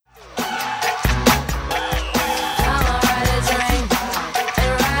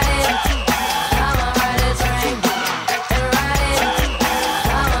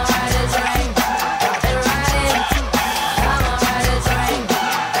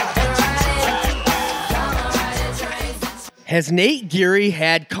Has Nate Geary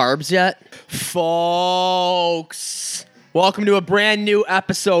had carbs yet? Folks, welcome to a brand new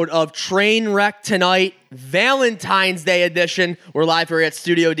episode of Trainwreck Tonight, Valentine's Day edition. We're live here at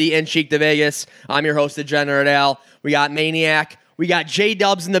Studio D in Cheek to Vegas. I'm your host, Degenerate Al. We got Maniac, we got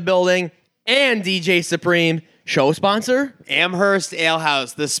J-Dubs in the building, and DJ Supreme. Show sponsor? Amherst Ale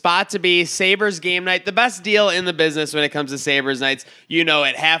House, the spot to be. Sabres game night, the best deal in the business when it comes to Sabres nights. You know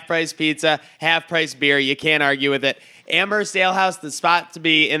it. Half price pizza, half price beer. You can't argue with it. Amherst Ale House, the spot to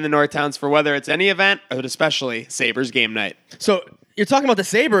be in the North Towns for whether it's any event, but especially Sabres game night. So you're talking about the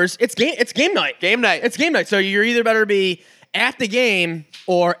Sabres. It's game night. Game night. It's game night. So you're either better be at the game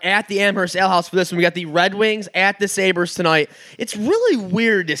or at the Amherst Ale House for this one. We got the Red Wings at the Sabres tonight. It's really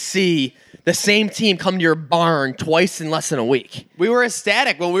weird to see the same team come to your barn twice in less than a week. We were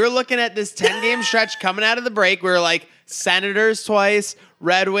ecstatic. When we were looking at this 10-game stretch coming out of the break, we were like, Senators twice,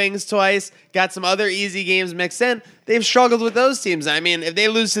 Red Wings twice, got some other easy games mixed in. They've struggled with those teams. I mean, if they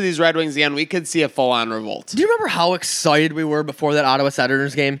lose to these Red Wings again, we could see a full-on revolt. Do you remember how excited we were before that Ottawa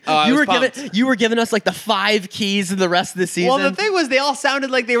Senators game? You were giving us like the 5 keys to the rest of the season. Well, the thing was, they all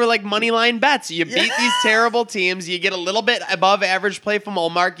sounded like they were like money line bets. You beat these terrible teams, you get a little bit above average play from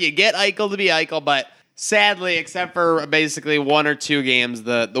Ullmark, you get Eichel to be Eichel, but sadly, except for basically 1 or 2 games,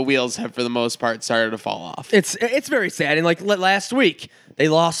 the wheels have, for the most part, started to fall off. It's very sad. And like last week, they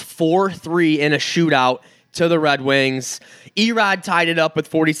lost 4-3 in a shootout to the Red Wings. Erod tied it up with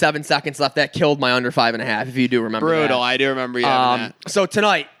 47 seconds left. That killed my under 5.5, if you do remember that. Brutal. I do remember you having that. So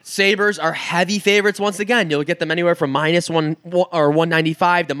tonight, Sabres are heavy favorites once again. You'll get them anywhere from -1 or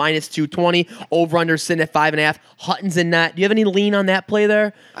 195 to -220. Over-under sitting at 5.5. Hutton's in net. Do you have any lean on that play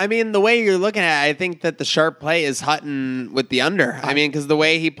there? I mean, the way you're looking at it, I think that the sharp play is Hutton with the under. I mean, because the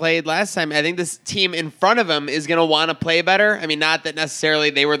way he played last time, I think this team in front of him is going to want to play better. I mean, not that necessarily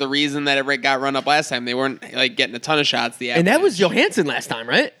they were the reason that it got run up last time. They weren't like getting a ton of shots. And that was Johansson last time,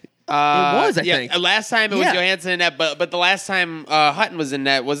 right? It was, I think. Last time it was Johansson in net, but the last time Hutton was in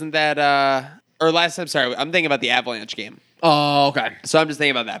net, wasn't that or last time, sorry, I'm thinking about the Avalanche game. Oh, okay. So I'm just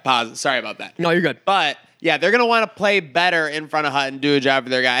thinking about that. Pause. Sorry about that. No, you're good. But yeah, they're going to want to play better in front of Hutton, do a job for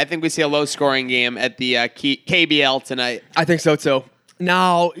their guy. I think we see a low-scoring game at the KBL tonight. I think so, too.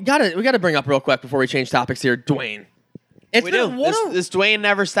 Now, we gotta bring up real quick before we change topics here, Dwayne. This Dwayne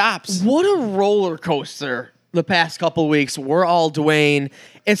never stops. What a roller coaster the past couple weeks. We're all Dwayne.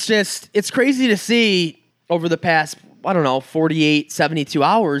 It's crazy to see over the past, 48, 72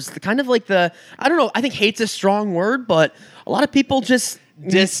 hours, I don't know, I think hate's a strong word, but a lot of people just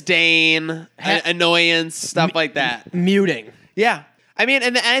disdain, annoyance, stuff like that. Muting. Yeah. I mean,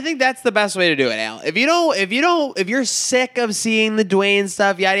 and I think that's the best way to do it, Al. If you're sick of seeing the Dwayne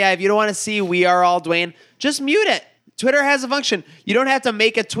stuff, yada yada, if you don't want to see We Are All Dwayne, just mute it. Twitter has a function. You don't have to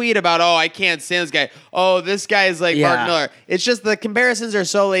make a tweet about, I can't stand this guy. Oh, this guy is like Mark Miller. It's just the comparisons are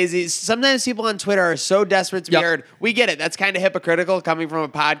so lazy. Sometimes people on Twitter are so desperate to be heard. We get it. That's kind of hypocritical coming from a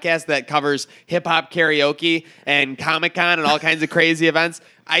podcast that covers hip-hop karaoke and Comic-Con and all kinds of crazy events.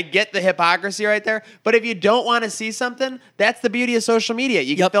 I get the hypocrisy right there. But if you don't want to see something, that's the beauty of social media.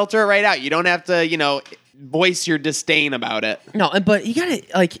 You can filter it right out. You don't have to, voice your disdain about it. No, but you got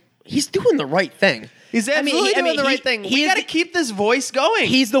to, he's doing the right thing. He's absolutely doing the right thing. We got to keep this voice going.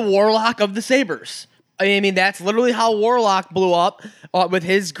 He's the Warlock of the Sabres. I mean, that's literally how Warlock blew up with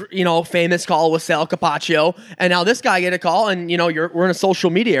his, famous call with Sal Capaccio. And now this guy get a call, and, we're in a social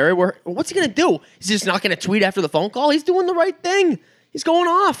media area. What's he going to do? He's just not going to tweet after the phone call? He's doing the right thing. He's going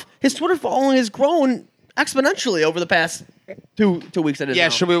off. His Twitter following has grown exponentially over the past two weeks.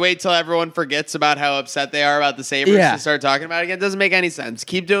 Should we wait till everyone forgets about how upset they are about the Sabres to start talking about it again? It doesn't make any sense.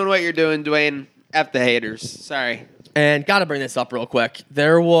 Keep doing what you're doing, Dwayne. F the haters. Sorry. And got to bring this up real quick.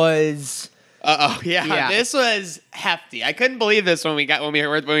 There was... This was hefty. I couldn't believe this when we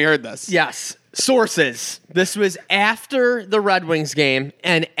heard this. Yes. Sources. This was after the Red Wings game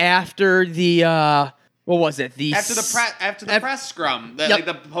and after the... what was it? After the press scrum.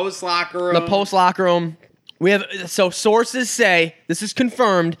 The post locker room. The post locker room. Sources say, this is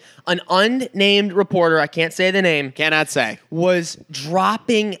confirmed, an unnamed reporter, I can't say the name. Cannot say. Was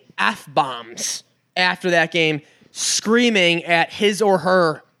dropping F-bombs after that game, screaming at his or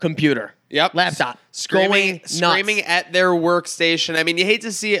her computer. Yep. Laptop. Screaming at their workstation. I mean, you hate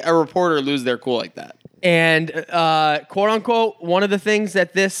to see a reporter lose their cool like that. And, quote unquote, one of the things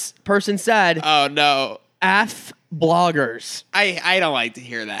that this person said. Oh, no. F bloggers. I don't like to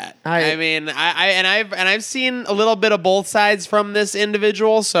hear that. I've seen a little bit of both sides from this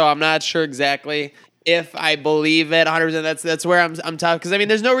individual, so I'm not sure exactly if I believe it 100%. That's where I'm tough, because I mean,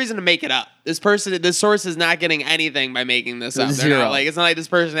 there's no reason to make it up. This source is not getting anything by making this up. Zero. It's not like this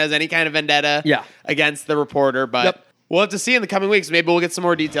person has any kind of vendetta Yeah. against the reporter, but. Yep. We'll have to see in the coming weeks. Maybe we'll get some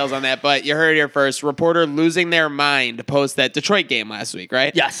more details on that. But you heard it here first. Reporter losing their mind to post that Detroit game last week,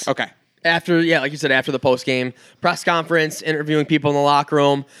 right? Yes. Okay. After, like you said, after the post-game press conference, interviewing people in the locker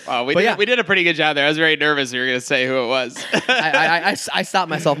room. We did a pretty good job there. I was very nervous you were going to say who it was. I stopped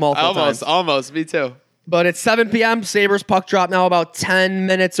myself multiple times. Almost. Me too. But it's 7 p.m. Sabres puck drop now about 10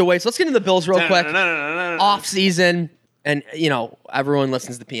 minutes away. So let's get into the Bills real quick. Off season, and everyone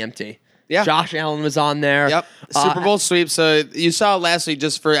listens to PMT. Yeah. Josh Allen was on there. Yep. Super Bowl sweep. So you saw last week,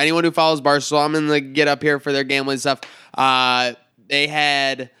 just for anyone who follows Barstool, I'm going to get up here for their gambling stuff. They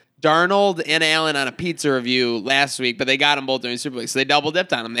had Darnold and Allen on a pizza review last week, but they got them both during Super Bowl. So they double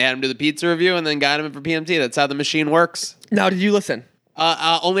dipped on them. They had them do the pizza review and then got them in for PMT. That's how the machine works. Now, did you listen?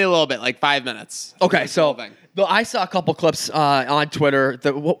 Only a little bit, like 5 minutes. Okay, so I saw a couple clips on Twitter.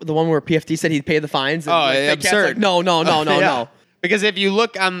 The one where PFT said he'd pay the fines. And, absurd. No. No. Because if you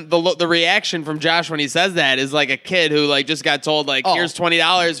look on the reaction from Josh when he says that is like a kid who like just got told like here's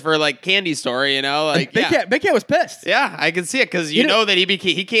 $20 for like candy store, like Big Cat was pissed. Yeah, I can see it because you know that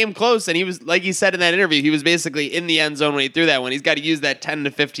he came close and he was, like he said in that interview, he was basically in the end zone when he threw that one. He's got to use that 10 to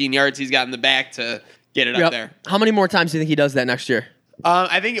 15 yards he's got in the back to get it up there. How many more times do you think he does that next year?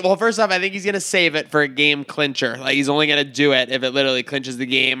 First off, I think he's going to save it for a game clincher. Like, he's only going to do it if it literally clinches the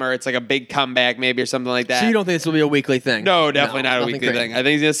game or it's like a big comeback maybe or something like that. So you don't think this will be a weekly thing? No, definitely not a weekly thing. I think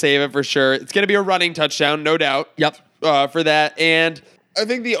he's going to save it for sure. It's going to be a running touchdown, no doubt. Yep. For that. And I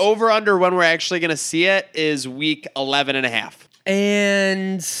think the over-under when we're actually going to see it is week 11 and a half.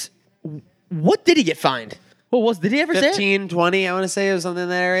 And what did he get fined? Did he ever say it? 15, 20, I want to say it was something in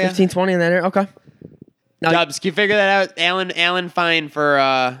that area. 15, 20 in that area? Okay. Now, Dubs, can you figure that out? Allen fine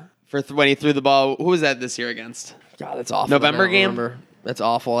for when he threw the ball. Who was that this year against? God, that's awful. November game? Remember. That's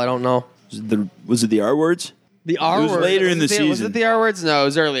awful. I don't know. Was it the R words? The R words. It was later in the season. Was it the R words? No, it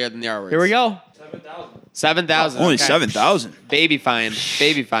was earlier than the R words. Here we go. 7,000. Only 7,000. Baby fine.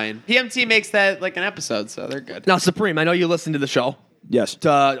 PMT makes that like an episode, so they're good. Now, Supreme, I know you listened to the show. Yes.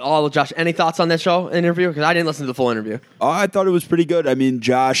 All of Josh. Any thoughts on that show interview? Because I didn't listen to the full interview. I thought it was pretty good. I mean,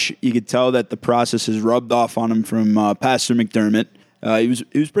 Josh, you could tell that the process has rubbed off on him from Pastor McDermott.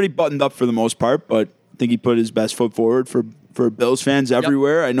 He was pretty buttoned up for the most part, but I think he put his best foot forward for Bills fans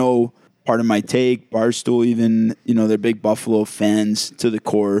everywhere. Yep. I know part of my take, Barstool even, they're big Buffalo fans to the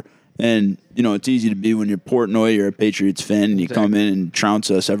core. And, it's easy to be when you're Portnoy, you're a Patriots fan, and you come in and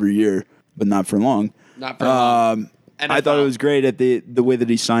trounce us every year, but not for long. Not for long. I thought it was great at the way that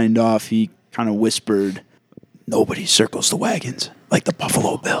he signed off. He kind of whispered, "Nobody circles the wagons like the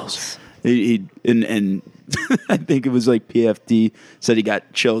Buffalo Bills." And I think it was like PFD said he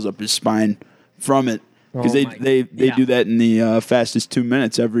got chills up his spine from it because they do that in the fastest 2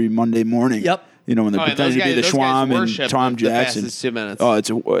 minutes every Monday morning. Yep. When they're pretending to be the Schwam and Tom Jackson. Fastest 2 minutes. Oh, it's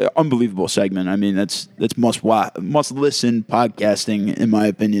an unbelievable segment. I mean, that's must listen podcasting in my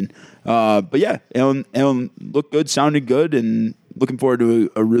opinion. But yeah, Allen looked good, sounded good, and looking forward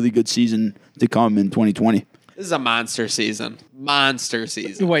to a really good season to come in 2020. This is a monster season.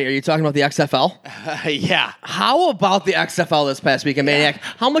 Wait, are you talking about the XFL? Yeah. How about the XFL this past weekend, Maniac?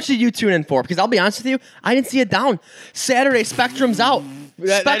 How much did you tune in for? Because I'll be honest with you, I didn't see it down. Saturday, Spectrum's out.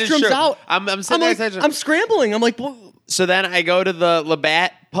 Spectrum's out. I'm sitting there. I'm scrambling. I'm like, so then I go to the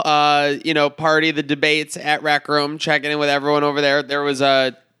Labatt, party, the debates at Rec Room, checking in with everyone over there. There was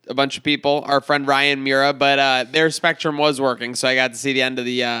a bunch of people, our friend Ryan Mura, but their Spectrum was working, so I got to see the end of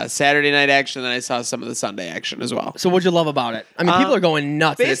the Saturday night action, and then I saw some of the Sunday action as well. So what'd you love about it? I mean, people are going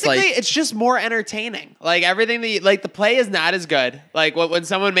nuts. Basically, it's just more entertaining. Like, everything the play is not as good. Like, when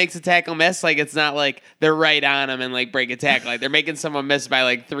someone makes a tackle miss, like, it's not like they're right on them and, like, break a tackle. Like, they're making someone miss by,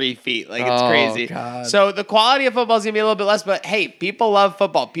 like, 3 feet. Like, it's crazy. God. So the quality of football is going to be a little bit less, but, hey, people love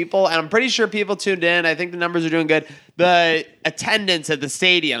football. And I'm pretty sure people tuned in. I think the numbers are doing good. The attendance at the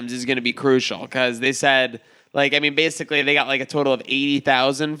stadiums is going to be crucial because they said, basically they got like a total of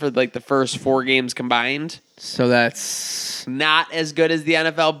 80,000 for like the first 4 games combined. So that's not as good as the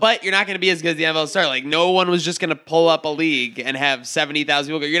NFL, but you're not going to be as good as the NFL start. Like, no one was just going to pull up a league and have 70,000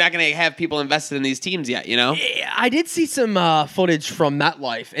 people go. You're not going to have people invested in these teams yet, I did see some footage from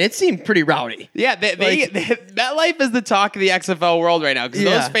MetLife, and it seemed pretty rowdy. Yeah, MetLife is the talk of the XFL world right now because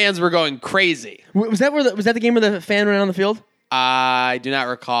those fans were going crazy. Was that the game where the fan ran on the field? I do not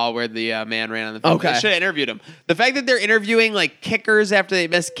recall where the man ran on the field. Okay. They should have interviewed him. The fact that they're interviewing like kickers after they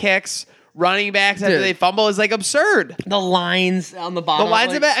miss kicks, running backs after they fumble is like absurd. The lines on the bottom. The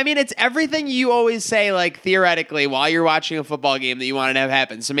lines of it. I mean, it's everything you always say, like, theoretically, while you're watching a football game that you want to have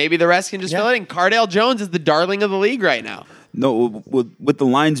happen. So maybe the rest can just fill it in. Cardale Jones is the darling of the league right now. No, with the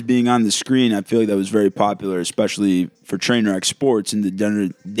lines being on the screen, I feel like that was very popular, especially for Trainwreck Sports in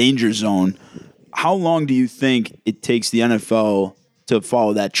the danger zone. how long do you think it takes the NFL to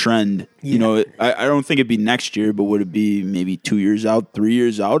follow that trend? You know, I don't think it'd be next year, but would it be maybe 2 years out, 3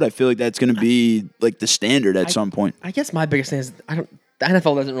 years out? I feel like that's going to be like the standard at some point. I guess my biggest thing is the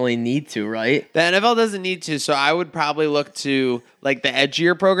NFL doesn't really need to, right? The NFL doesn't need to, so I would probably look to like the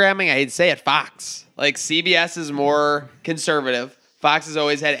edgier programming. I hate to say it, Fox. Like CBS is more conservative. Fox has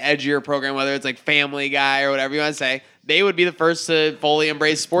always had edgier program, whether it's like Family Guy or whatever you want to say. They would be the first to fully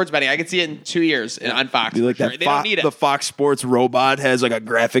embrace sports betting. I could see it in 2 years on Fox. Be like for sure. that They don't need it. the Fox Sports robot has like a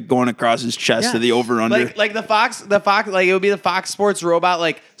graphic going across his chest to the over-under. Like the Fox, like it would be the Fox Sports robot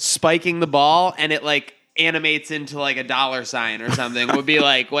like spiking the ball, and it like animates into like a dollar sign or something. Would be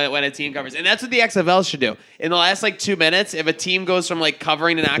like when a team covers, and that's what the XFL should do. In the last like 2 minutes, if a team goes from like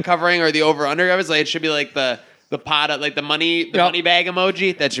covering to not covering, or the over/under covers, like it should be like the pot of like the money bag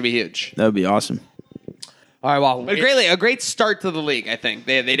emoji. That should be huge. That would be awesome. All right, well, But a great start to the league, I think.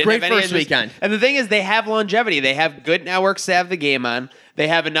 They didn't Great have any first weekend. And the thing is, they have longevity. They have good networks to have the game on. They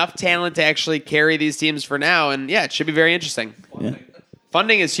have enough talent to actually carry these teams for now. And yeah, it should be very interesting. Yeah,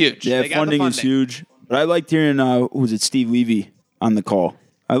 Funding is huge. yeah, They got the funding is huge. But I liked hearing who was it, Steve Levy on the call.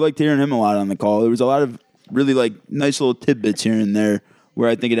 I liked hearing him a lot on the call. There was a lot of really like nice little tidbits here and there where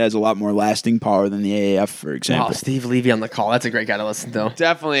I think it has a lot more lasting power than the AAF, for example. wow, Steve Levy on the call. That's a great guy to listen to.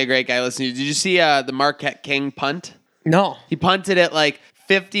 Definitely a great guy listening to. Did you see the Marquette King punt? No. He punted it like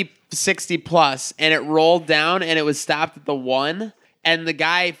 50, 60 plus, and it rolled down, and it was stopped at the 1. And the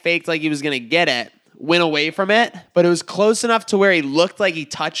guy faked like he was going to get it, went away from it, but it was close enough to where he looked like he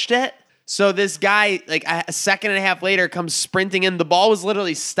touched it. So this guy, like a second and a half later, comes sprinting in. The ball was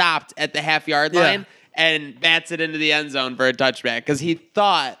literally stopped at the half-yard line and bats it into the end zone for a touchback because he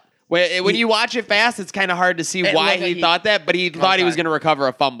thought. When you watch it fast, it's kind of hard to see why he thought that, but he thought he was going to recover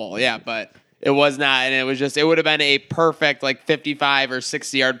a fumble. Yeah, but it was not, and it would have been a perfect like 55 or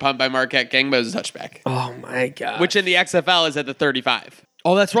 60-yard punt by Marquette King, but it was a touchback, Oh, my God. which in the XFL is at the 35.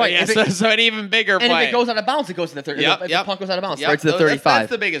 Oh, that's right. Yeah, so an even bigger and play. if it goes out of bounds, it goes to the 30. Yep, If yep. the punt goes out of bounds, Yep. right to the That's- 35.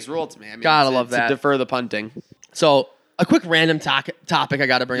 That's the biggest rule to me. I mean, Gotta to- love that. To defer the punting. So, a quick random topic I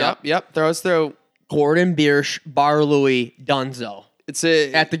got to bring up. Yep. Throw us through. Gordon Biersch, Bar Louie, Dunzo It's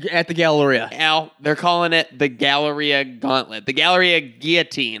a at the Galleria. Al. They're calling it the Galleria Gauntlet. The Galleria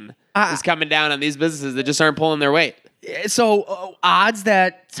Guillotine is coming down on these businesses that just aren't pulling their weight. So, odds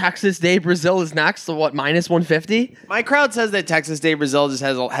that Texas Day Brazil is next, so what, minus 150? My crowd says that Texas Day Brazil just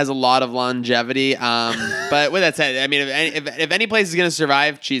has a lot of longevity. But with that said, I mean, if any place is going to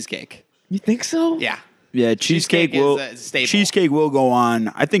survive, cheesecake. You think so? Yeah. Yeah, cheesecake will is a staple. cheesecake will go on.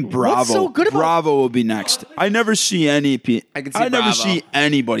 I think Bravo. so good about- Bravo will be next. I never see any. I can see I never Bravo. see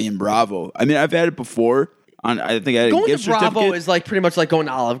anybody in Bravo. I mean, I've had it before. I think I had a Going gift to Bravo certificate. is like pretty much like going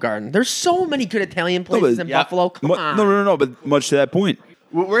to Olive Garden. There's so many good Italian places in Yep. Buffalo. Come on. No. But much to that point,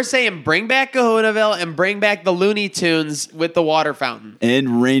 We're saying bring back Kahunaville and bring back the Looney Tunes with the water fountain. and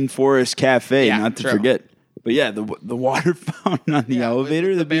Rainforest Cafe, Yeah, not to true. forget. But yeah, the water fountain on the elevator,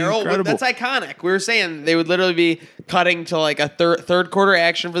 With that'd be barrel, incredible. That's iconic. We were saying they would literally be cutting to like a third quarter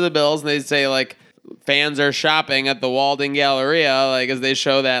action for the Bills, and they'd say like fans are shopping at the Walden Galleria, like as they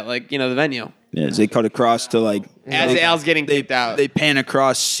show that like the venue. Yeah, as they cut across to like As Al's getting they kicked out. They pan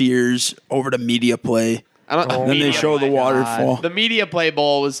across Sears over to Media Play. I don't. Then they show the waterfall. The Media Play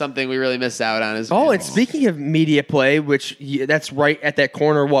Bowl was something we really missed out on. Oh, and speaking of Media Play, which that's right at that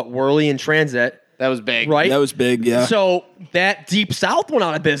corner, Worley and Transit, that was big, right? That was big, yeah. So that Deep South went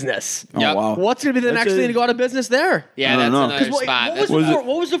out of business. Oh, Yep. wow. What's going to be the That's next a- thing to go out of business there? Yeah, I that's don't know. another 'Cause spot. what, That's was Was the it-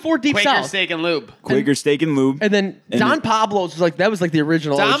 what was before Deep Quaker South? Steak and Lube. Quaker Steak and Lube. And then Don Pablo's was like that was like the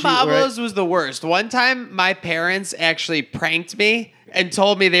original. Don OG, Pablo's right? was the worst. One time, my parents actually pranked me and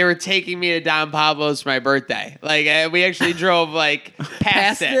told me they were taking me to Don Pablo's for my birthday. Like we actually drove like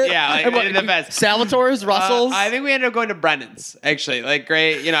past it. Yeah, like And we what, did the best. Salvatore's, Russell's. I think we ended up going to Brennan's. Actually, like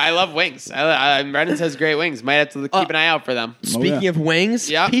great. I love wings. Brennan's has great wings. Might have to keep an eye out for them. Speaking yeah. of wings,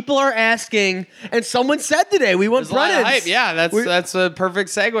 Yeah. people are asking, and someone said today we went There's a lot of Brennan's. hype. Yeah, that's a perfect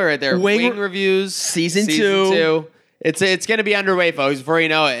segue right there. Wing- Wing reviews, Season two. It's going to be underway, folks. Before you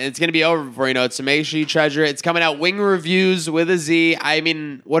know it, it's going to be over before you know it. So make sure you treasure it. It's coming out. Wing reviews with a Z. I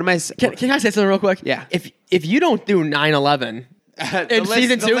mean, what am I? Can I say something real quick? Yeah. If you don't do 9/11 in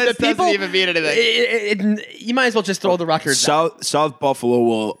season two, the list the people doesn't even mean anything. You might as well just throw the records out. South Buffalo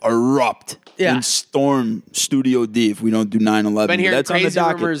will erupt Yeah. and storm Studio D if we don't do 9/11. Been hearing That's on the crazy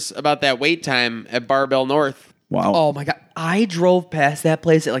docket. rumors about that wait time at Barbell North. Wow. Oh my god! I drove past that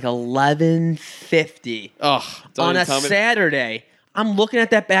place at like 11:50 Ugh, don't on even a tell me. Saturday. I'm looking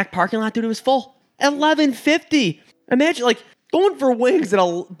at that back parking lot, dude. It was full. 11:50. Imagine like going for wings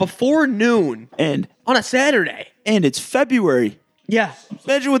before noon And on a Saturday. it's February. Yeah.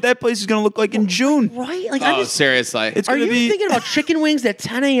 Imagine what that place is going to look like in June. Right? Like, Oh, seriously. It's are going to you be. thinking about chicken wings at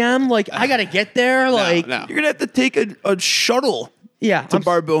 10 a.m.? Like, I got to get there. Like, no. You're going to have to take a shuttle yeah. to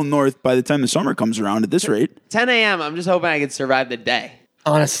Barbell North by the time the summer comes around. At this rate, 10 a.m. I'm just hoping I can survive the day.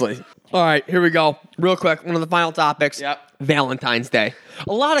 Honestly. All right, here we go. Real quick, one of the final topics. Yep. Valentine's Day.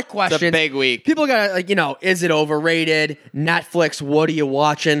 A lot of questions. It's a big week. People got like, is it overrated? Netflix, what are you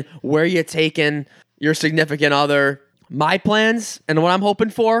watching? Where are you taking your significant other? My plans and what I'm hoping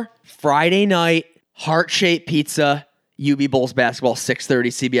for, Friday night, heart-shaped pizza, UB Bulls basketball, 6:30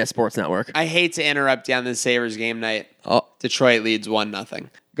 CBS Sports Network. I hate to interrupt you on the Sabres game night. Oh. Detroit leads 1-0.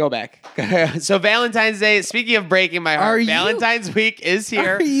 Go back. So Valentine's Day, speaking of breaking my heart, Valentine's week is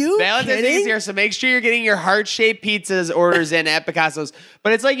here. Are you Valentine's kidding? week is here, so make sure you're getting your heart-shaped pizzas orders in at Picasso's.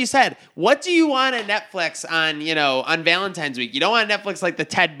 But it's like you said, what do you want at Netflix on Valentine's week? You don't want Netflix like the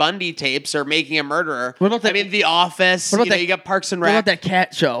Ted Bundy tapes or Making a Murderer. What about that- The Office. What about You got Parks and What Rec. about that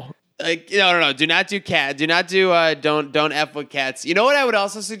cat show? No. Do not do cat. Do not do. Don't F with cats. You know what I would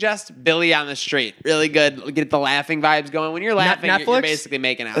also suggest? Billy on the Street. Really good. Get the laughing vibes going. When you're laughing, you're Netflix? basically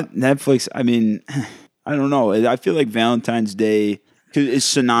making out. Netflix. I mean, I don't know. I feel like Valentine's Day is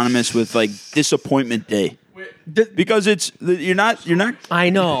synonymous with like disappointment day because you're not. I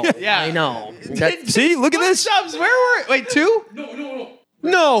know. Yeah. I know. See, look at this. Subs. Where were? Wait, two?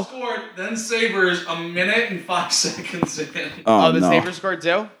 No. Scored, then Sabres a minute and 5 seconds in. Oh, the no. Sabres scored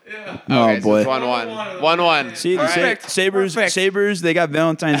two. Yeah. Oh Okay, so boy. it's 1-1. 1-1. See, the Perfect. Sabres, Perfect. Sabres, they got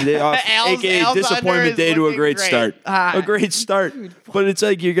Valentine's Day off, Al's aka under disappointment is day to a looking great great. start. A great start. But it's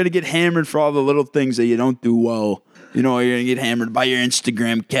like you're going to get hammered for all the little things that you don't do well. You're going to get hammered by your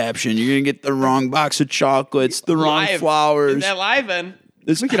Instagram caption. You're going to get the wrong box of chocolates, the wrong Live. flowers. Get that live in.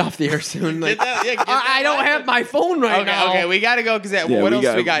 This, We get off the air soon. Like, Get that- yeah, get that I don't live have in. my phone right now. Okay, we got to go because Yeah, what else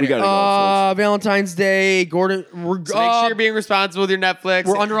do we got we here? gotta go, folks. Valentine's Day, Gordon. We're, So make sure you're being responsible with your Netflix.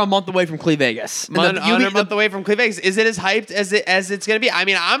 we're under a month away from Cleve Vegas. And Under the UB a month away from Cleve Vegas. Is it as hyped as it's going to be? I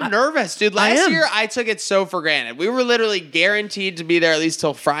mean, I'm nervous, dude. I Last am. year, I took it so for granted. We were literally guaranteed to be there at least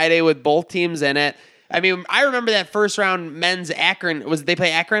till Friday with both teams in it. I mean, I remember that first round men's Akron. They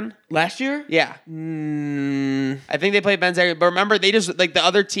play Akron? last year? Yeah. I think they played men's Akron. But remember, they just, like, the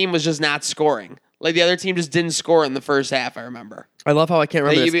other team was just not scoring. Like, the other team just didn't score in the first half, I remember. I love how I can't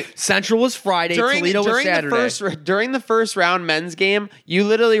remember Hey, this. Central was Friday, Toledo was Saturday. During the first round men's game, you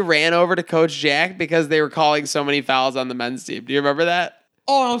literally ran over to Coach Jack because they were calling so many fouls on the men's team. Do you remember that?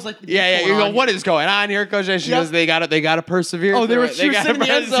 Oh, I was like, Yeah. You go, what is going on here, Coach? And she Yep. goes, they got to persevere. Oh, they through were- it. she was gotta sitting in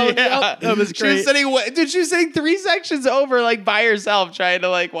the end zone. persevere." Yep, that was She was great. sitting, dude. She was sitting 3 sections over, like by herself, trying to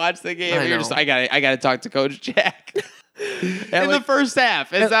like watch the game. I And you're know. just, I got to talk to Coach Jack. In the first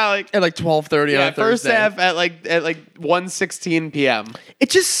half, it's not like At like 12:30 on a first Thursday. half at like 1:16 p.m. It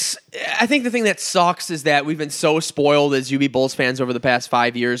just, I think the thing that sucks is that we've been so spoiled as UB Bulls fans over the past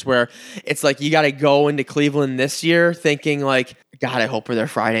 5 years where it's like you got to go into Cleveland this year thinking like, God, I hope we're there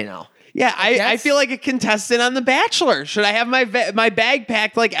Friday now. Yeah, I That's- feel like a contestant on The Bachelor. Should I have my bag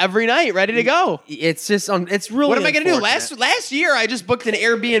packed like every night, ready to go? It's just, it's really What am I going to do? unfortunate. Last year, I just booked an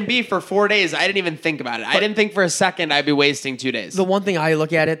Airbnb for 4 days. I didn't even think about it. I didn't think for a second I'd be wasting 2 days. The one thing I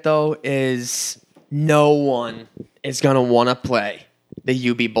look at it though is no one is going to want to play the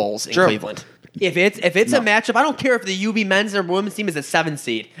UB Bulls in True. Cleveland. If it's a matchup, I don't care if the UB men's or women's team is a 7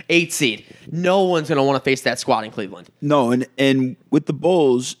 seed, 8 seed. No one's going to want to face that squad in Cleveland. No, and with the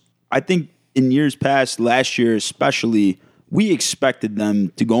Bulls, I think in years past, last year especially, we expected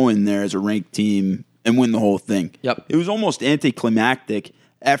them to go in there as a ranked team and win the whole thing. Yep. It was almost anticlimactic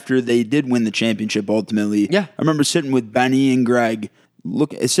after they did win the championship ultimately. Yeah. I remember sitting with Benny and Greg,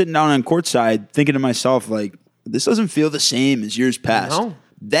 sitting down on courtside, thinking to myself, like, this doesn't feel the same as years past. No.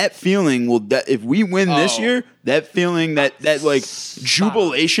 That feeling will, if we win this Oh. year, that feeling, that like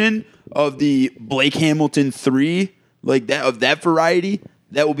jubilation of the Blake Hamilton 3, like that, of that variety,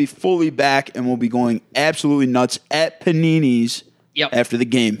 that will be fully back and we'll be going absolutely nuts at Panini's after the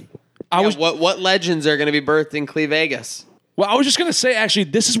game. What legends are going to be birthed in Cleve Vegas? Well, I was just gonna say, actually,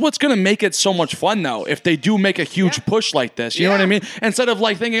 this is what's gonna make it so much fun, though. If they do make a huge push like this, you know what I mean? Instead of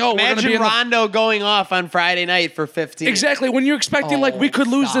like thinking, oh, we're gonna Imagine be in the Rondo going off on Friday night for 15. exactly when you're expecting like we could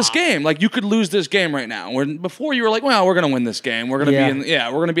lose this game, like you could lose this game right now. When before you were like, well, we're gonna win this game. We're gonna Yeah. be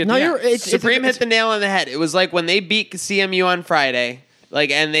in, we're gonna be at No, the you're. end. It's Supreme hit the nail on the head. It was like when they beat CMU on Friday,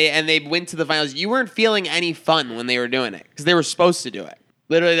 like and they went to the finals. You weren't feeling any fun when they were doing it because they were supposed to do it.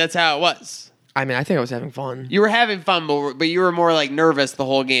 Literally, that's how it was. I mean, I think I was having fun. You were having fun, but you were more like nervous the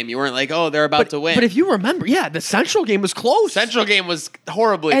whole game. You weren't like, oh, they're about to win. But if you remember, the Central game was close. Central game was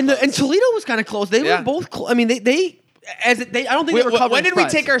horribly and close. and Toledo was kind of close. They Yeah. were both. I mean, they I don't think they were covering When did we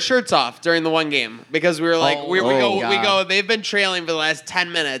spreads. take our shirts off during the one game? Because we were like, we God. go. They've been trailing for the last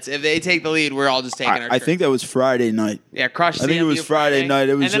 10 minutes. If they take the lead, we're all just taking our I shirts. think that was Friday night. Yeah, Crush. I think it was Friday night.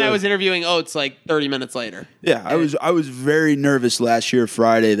 It was, and then I was interviewing Oates like 30 minutes later. Yeah, I was very nervous last year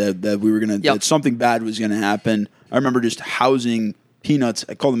Friday that we were gonna that something bad was gonna happen. I remember just housing peanuts.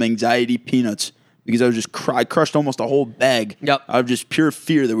 I call them anxiety peanuts because I was just I crushed almost a whole bag. Yep. Out of just pure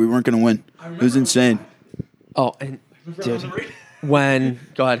fear that we weren't gonna win. It was insane. Oh, and dude,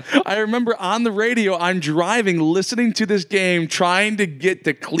 go ahead. I remember on the radio, I'm driving, listening to this game, trying to get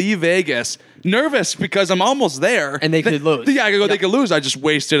to Vegas, nervous because I'm almost there. And they could lose. Yeah, I could go. They could lose. I just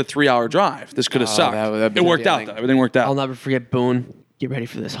wasted a 3-hour drive. This could have sucked. that'd be It worked out, feeling. though. Everything worked out. I'll never forget Boone. Get ready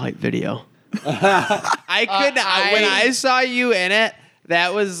for this hype video. I could when I saw you in it.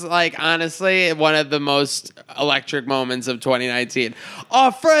 That was like honestly one of the most electric moments of 2019.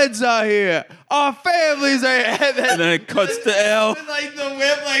 Our friends are here. Our families are here. And And then it cuts to L. like the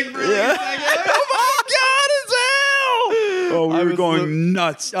whip, like really. Yeah. Oh my God, it's Al! Oh, we I were was going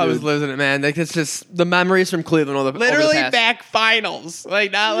nuts. I was dude. losing it, man. Like, it's just the memories from Cleveland. Over Literally the past. back finals,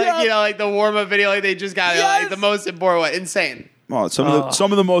 like not like like the warm up video, like they just got like the most important one. Insane. Oh,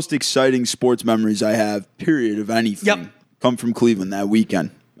 some of the most exciting sports memories I have, period, of anything, come from Cleveland that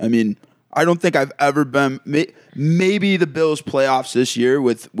weekend. I mean, I don't think I've ever been. Maybe the Bills playoffs this year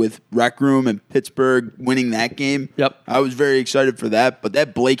with Rec Room and Pittsburgh winning that game. Yep. I was very excited for that. But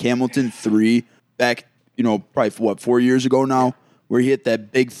that Blake Hamilton 3 back, probably 4 years ago now, where he hit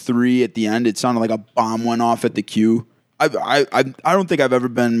that big 3 at the end. It sounded like a bomb went off at the Q. I don't think I've ever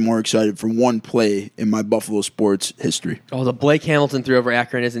been more excited for one play in my Buffalo sports history. Oh, the Blake Hamilton 3 over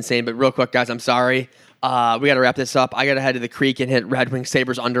Akron is insane. But real quick, guys, I'm sorry. We got to wrap this up. I got to head to the creek and hit Red Wing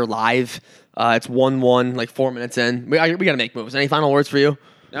Sabres under live. It's 1-1, like 4 minutes in. We got to make moves. Any final words for you?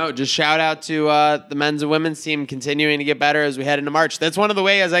 No, just shout out to the men's and women's team continuing to get better as we head into March. That's one of the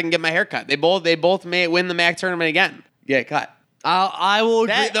ways I can get my hair cut. They both may win the MAC tournament again. Get cut. I will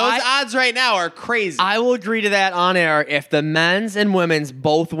agree. Those odds right now are crazy. I will agree to that on air. If the men's and women's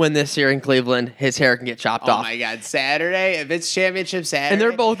both win this year in Cleveland, his hair can get chopped Oh off. my God, Saturday, if it's championship Saturday. And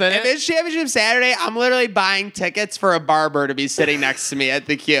they're both in If it. it's championship Saturday, I'm literally buying tickets for a barber to be sitting next to me at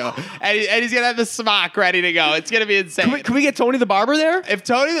the queue. And he's going to have the smock ready to go. It's going to be insane. Can we get Tony the barber there? If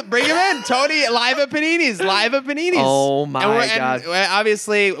Tony, bring him in. Tony, live at Panini's. Live at Panini's. Oh, my God.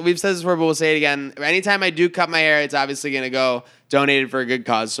 Obviously, we've said this before, but we'll say it again. Anytime I do cut my hair, it's obviously going to go donated for a good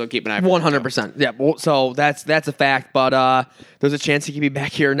cause, so keep an eye for it. 100%. Yeah. Well, so that's a fact. But there's a chance he could be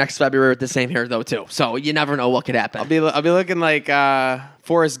back here next February with the same hair though too. So you never know what could happen. I'll be looking like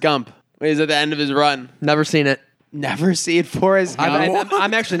Forrest Gump when he's at the end of his run. Never seen it. Never seen Forrest Gump.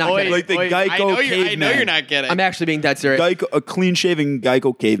 I'm actually not kidding. Like the Geico I know caveman. you're not kidding. I'm actually being dead serious. A clean-shaven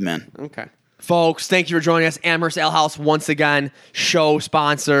Geico caveman. Okay. Folks, thank you for joining us. Amherst Ale House once again, show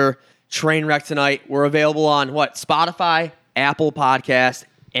sponsor. Trainwreck tonight. We're available on Spotify, Apple Podcast,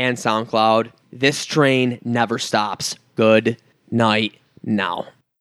 and SoundCloud. This train never stops. Good night now.